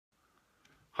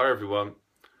Hi everyone.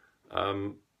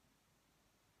 Um,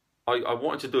 I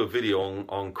wanted to do a video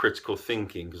on critical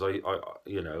thinking because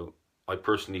I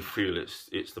personally feel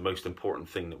it's the most important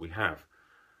thing that we have.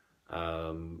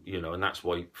 And that's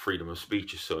why freedom of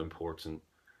speech is so important.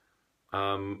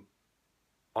 Um,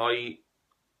 I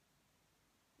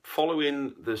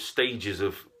Following the stages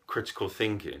of critical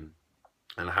thinking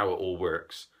and how it all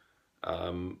works.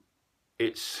 Um,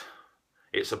 it's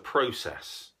a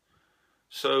process.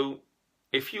 So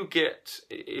if you get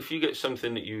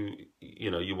something that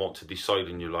you want to decide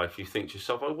in your life, you think to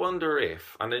yourself, I wonder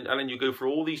if, and then you go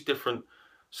through all these different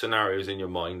scenarios in your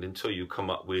mind until you come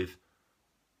up with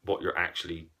what you're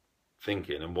actually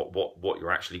thinking and what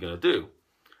you're actually going to do.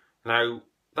 Now,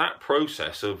 that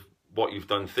process of what you've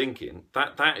done thinking,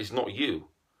 that is not you.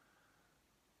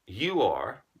 You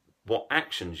are what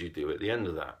actions you do at the end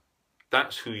of that.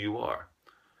 That's who you are.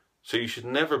 So you should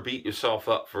never beat yourself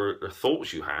up for the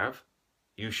thoughts you have.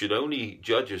 You should only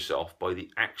judge yourself by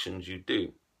the actions you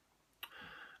do.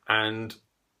 And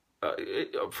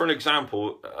for an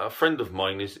example, a friend of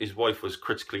mine, his wife was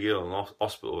critically ill in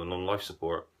hospital and on life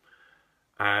support.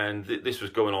 And this was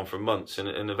going on for months.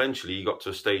 And eventually he got to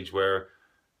a stage where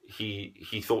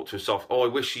he thought to himself, oh, I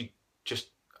wish she'd just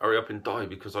hurry up and die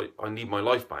because I need my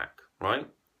life back, right?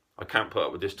 I can't put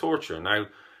up with this torture. Now,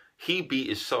 he beat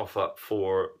himself up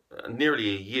for nearly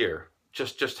a year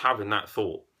just having that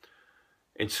thought,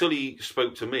 until he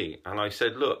spoke to me. And I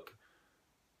said, look,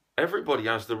 everybody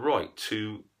has the right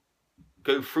to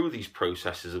go through these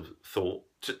processes of thought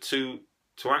to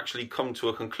actually come to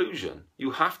a conclusion.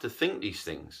 You have to think these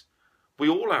things. We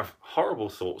all have horrible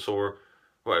thoughts, or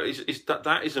well,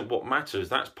 that isn't what matters.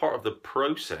 That's part of the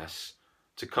process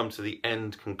to come to the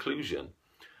end conclusion.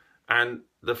 And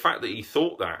the fact that he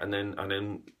thought that and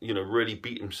then really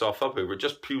beat himself up over it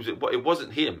just proves it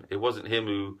wasn't him. It wasn't him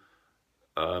who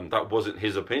that wasn't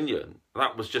his opinion.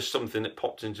 That was just something that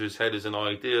popped into his head as an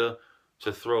idea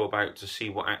to throw about to see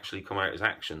what actually come out as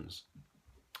actions.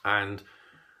 And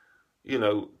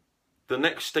the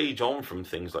next stage on from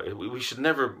things like we should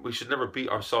never beat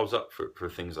ourselves up for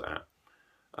things like that.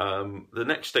 The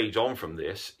next stage on from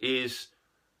this is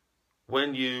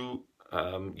when you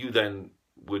then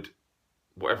would,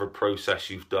 whatever process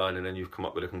you've done and then you've come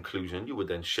up with a conclusion, you would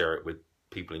then share it with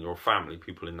people in your family,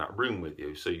 people in that room with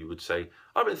you. So you would say,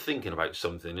 I've been thinking about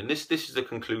something and this is the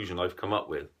conclusion I've come up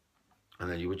with. And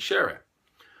then you would share it.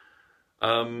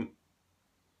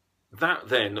 That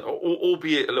then,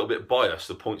 albeit a little bit biased,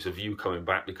 the points of view coming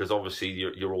back, because obviously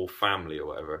you're all family or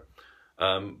whatever.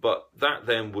 But that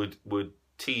then would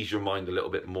tease your mind a little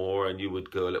bit more, and you would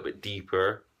go a little bit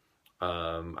deeper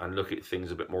and look at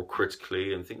things a bit more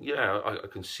critically and think, yeah, I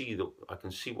can see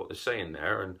what they're saying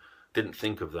there, and didn't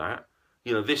think of that.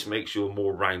 This makes you a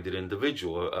more rounded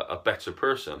individual, a better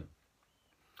person.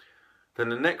 Then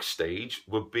the next stage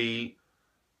would be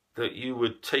that you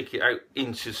would take it out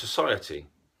into society.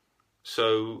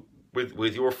 So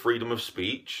with your freedom of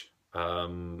speech,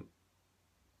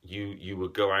 you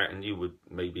would go out and you would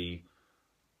maybe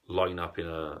line up in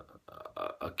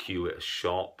a queue at a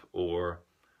shop, or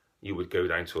you would go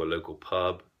down to a local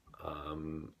pub,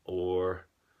 or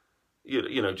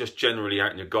just generally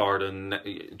out in your garden,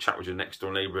 chat with your next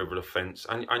door neighbour over the fence,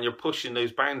 and you're pushing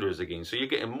those boundaries again. So you're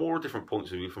getting more different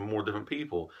points of view from more different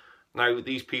people. Now,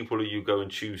 these people who you go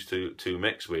and choose to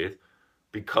mix with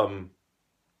become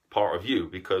part of you,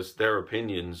 because their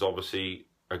opinions obviously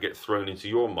get thrown into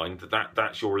your mind.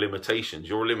 That's your limitations.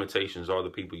 Your limitations are the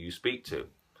people you speak to,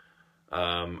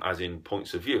 as in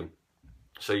points of view.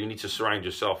 So you need to surround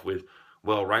yourself with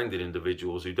well-rounded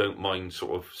individuals who don't mind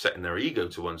sort of setting their ego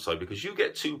to one side, because you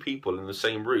get two people in the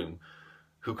same room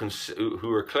who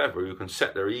are clever, who can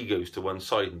set their egos to one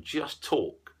side and just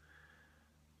talk.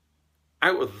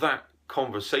 Out of that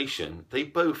conversation, they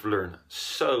both learn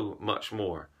so much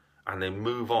more, and they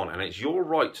move on. And it's your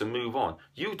right to move on.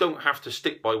 You don't have to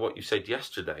stick by what you said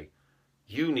yesterday.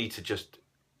 You need to just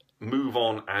move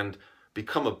on and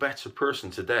become a better person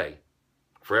today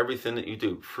for everything that you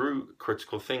do through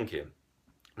critical thinking.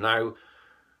 Now,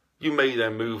 you may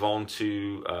then move on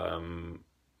to,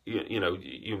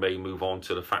 you may move on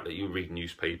to the fact that you read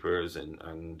newspapers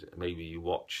and maybe you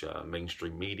watch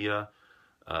mainstream media,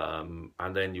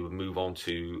 and then you would move on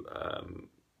to,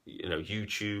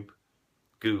 YouTube,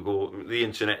 Google, the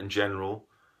internet in general.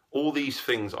 All these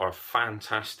things are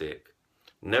fantastic.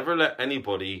 Never let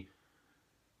anybody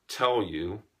tell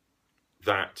you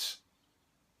that,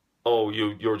 oh,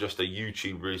 you're just a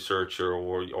YouTube researcher,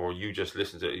 or you just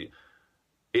listen to it.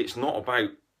 It's not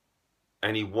about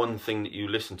any one thing that you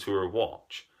listen to or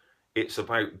watch. It's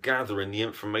about gathering the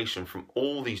information from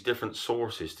all these different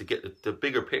sources to get the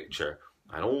bigger picture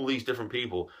And all these different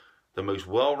people, the most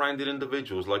well-rounded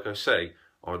individuals, like I say,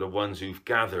 are the ones who've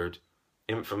gathered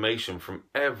information from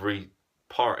every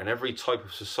part and every type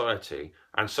of society,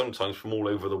 and sometimes from all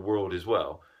over the world as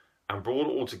well, and brought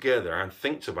it all together and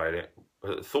thought about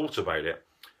it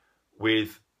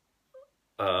with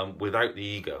without the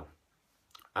ego.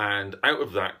 And out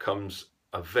of that comes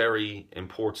a very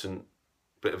important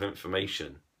bit of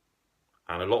information.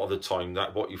 And a lot of the time,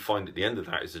 that what you find at the end of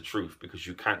that is the truth, because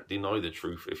you can't deny the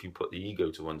truth if you put the ego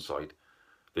to one side.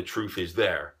 The truth is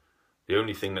there. The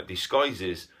only thing that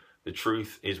disguises the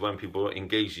truth is when people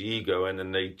engage the ego and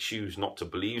then they choose not to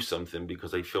believe something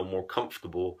because they feel more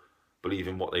comfortable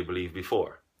believing what they believed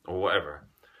before or whatever.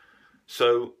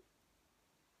 So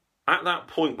at that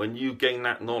point, when you gain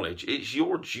that knowledge, it's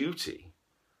your duty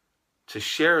to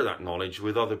share that knowledge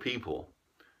with other people,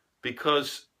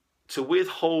 because to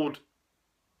withhold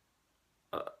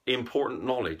important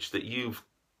knowledge that you've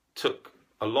took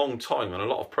a long time and a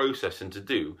lot of processing to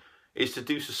do is to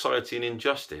do society an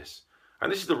injustice.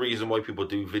 And this is the reason why people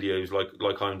do videos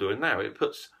like I'm doing now. It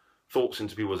puts thoughts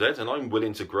into people's heads, and I'm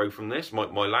willing to grow from this.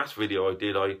 My last video I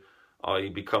did, I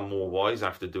become more wise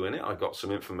after doing it. I got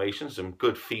some information, some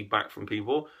good feedback from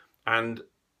people, and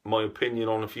my opinion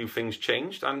on a few things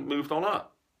changed and moved on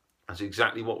up. That's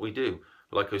exactly what we do.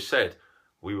 Like I said,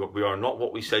 we are not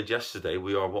what we said yesterday,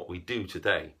 we are what we do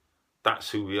today.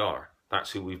 That's who we are.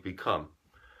 That's who we've become.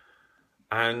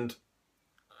 And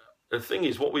the thing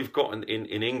is, what we've got in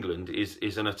England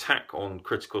is an attack on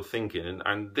critical thinking.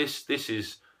 And this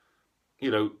is,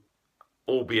 you know,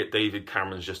 albeit David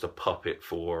Cameron's just a puppet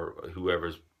for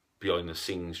whoever's behind the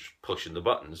scenes pushing the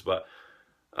buttons. But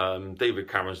David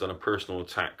Cameron's done a personal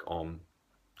attack on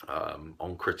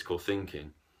critical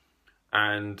thinking.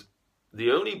 And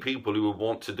the only people who would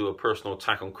want to do a personal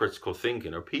attack on critical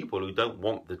thinking are people who don't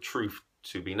want the truth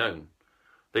to be known.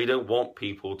 They don't want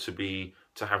people to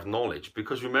have knowledge,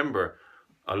 because remember,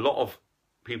 a lot of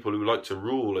people who like to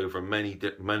rule over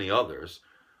many others,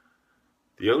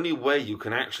 the only way you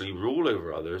can actually rule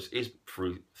over others is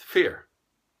through fear.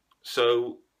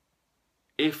 So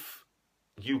if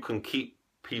you can keep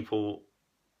people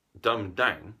dumbed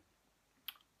down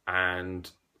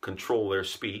and control their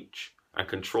speech and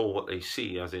control what they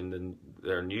see, as in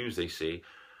their news they see,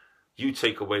 you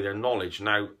take away their knowledge.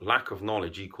 Now, lack of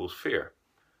knowledge equals fear.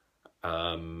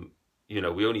 You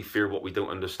know, we only fear what we don't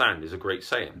understand is a great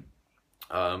saying.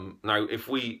 Now, if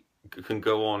we can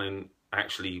go on and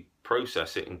actually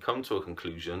process it and come to a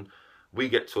conclusion, we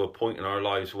get to a point in our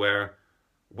lives where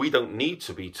we don't need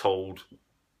to be told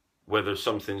whether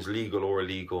something's legal or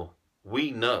illegal.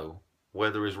 We know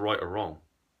whether it's right or wrong.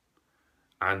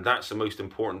 And that's the most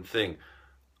important thing.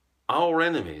 Our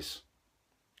enemies,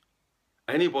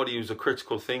 anybody who's a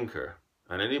critical thinker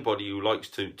and anybody who likes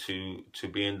to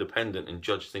be independent and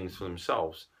judge things for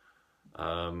themselves,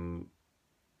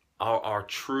 our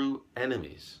true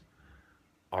enemies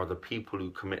are the people who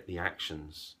commit the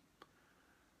actions.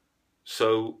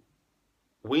 So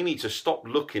we need to stop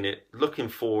looking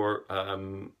for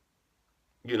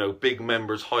you know, big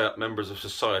members, high up members of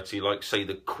society, like say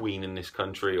the Queen in this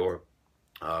country, or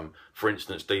for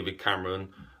instance David Cameron,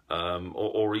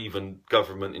 or even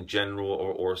government in general,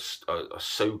 or a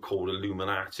so-called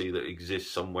Illuminati that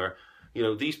exists somewhere. You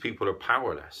know, these people are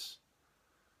powerless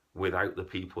without the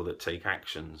people that take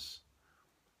actions.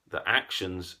 The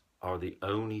actions are the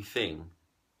only thing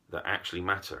that actually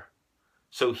matter.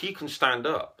 So he can stand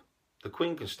up, the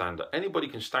Queen can stand up, anybody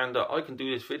can stand up. I can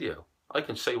do this video, I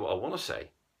can say what I want to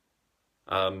say.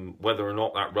 Whether or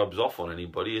not that rubs off on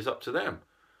anybody is up to them.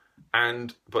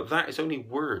 But that is only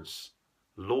words.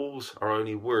 Laws are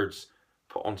only words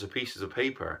put onto pieces of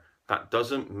paper. That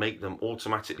doesn't make them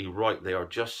automatically right. They are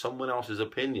just someone else's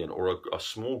opinion, or a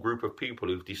small group of people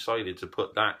who've decided to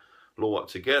put that law up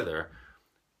together.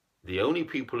 The only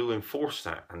people who enforce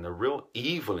that, and the real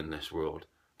evil in this world,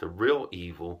 the real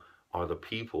evil, are the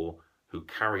people who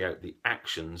carry out the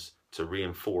actions to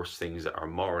reinforce things that are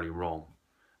morally wrong.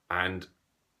 And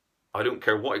I don't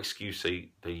care what excuse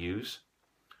they use.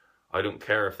 I don't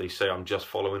care if they say I'm just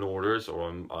following orders, or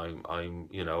I'm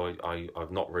you know,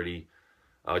 I've not really,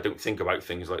 I don't think about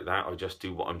things like that. I just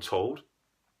do what I'm told.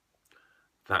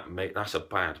 That's a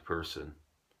bad person.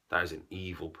 That is an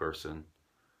evil person.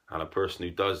 And a person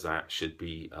who does that should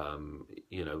be,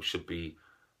 you know, should be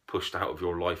pushed out of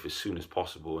your life as soon as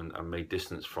possible and made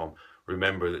distance from.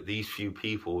 Remember that these few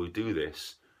people who do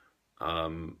this,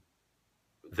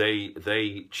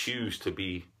 they choose to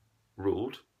be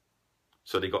ruled.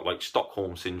 So they got like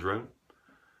Stockholm syndrome.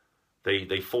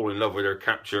 They fall in love with their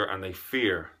capture, and they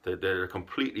fear that they're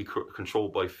completely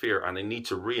controlled by fear, and they need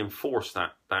to reinforce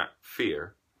that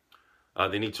fear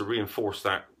They need to reinforce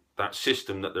that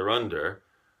system that they're under,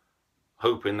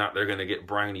 hoping that they're going to get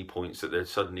brownie points, that they're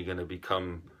suddenly going to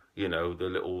become, you know, the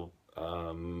little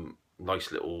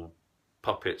nice little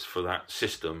puppets for that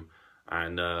system,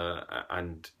 and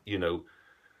you know,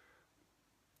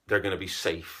 they're going to be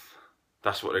safe.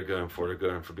 That's what they're going for. They're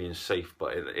going for being safe,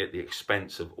 but at the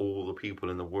expense of all the people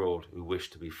in the world who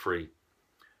wish to be free.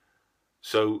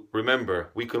 So remember,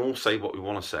 we can all say what we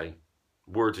want to say.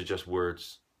 Words are just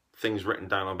words. Things written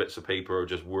down on bits of paper are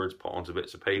just words put onto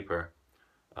bits of paper.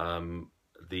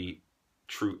 The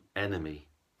true enemy,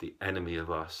 the enemy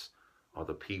of us, are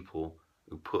the people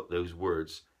who put those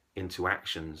words into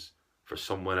actions for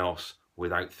someone else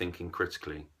without thinking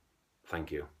critically.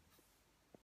 Thank you.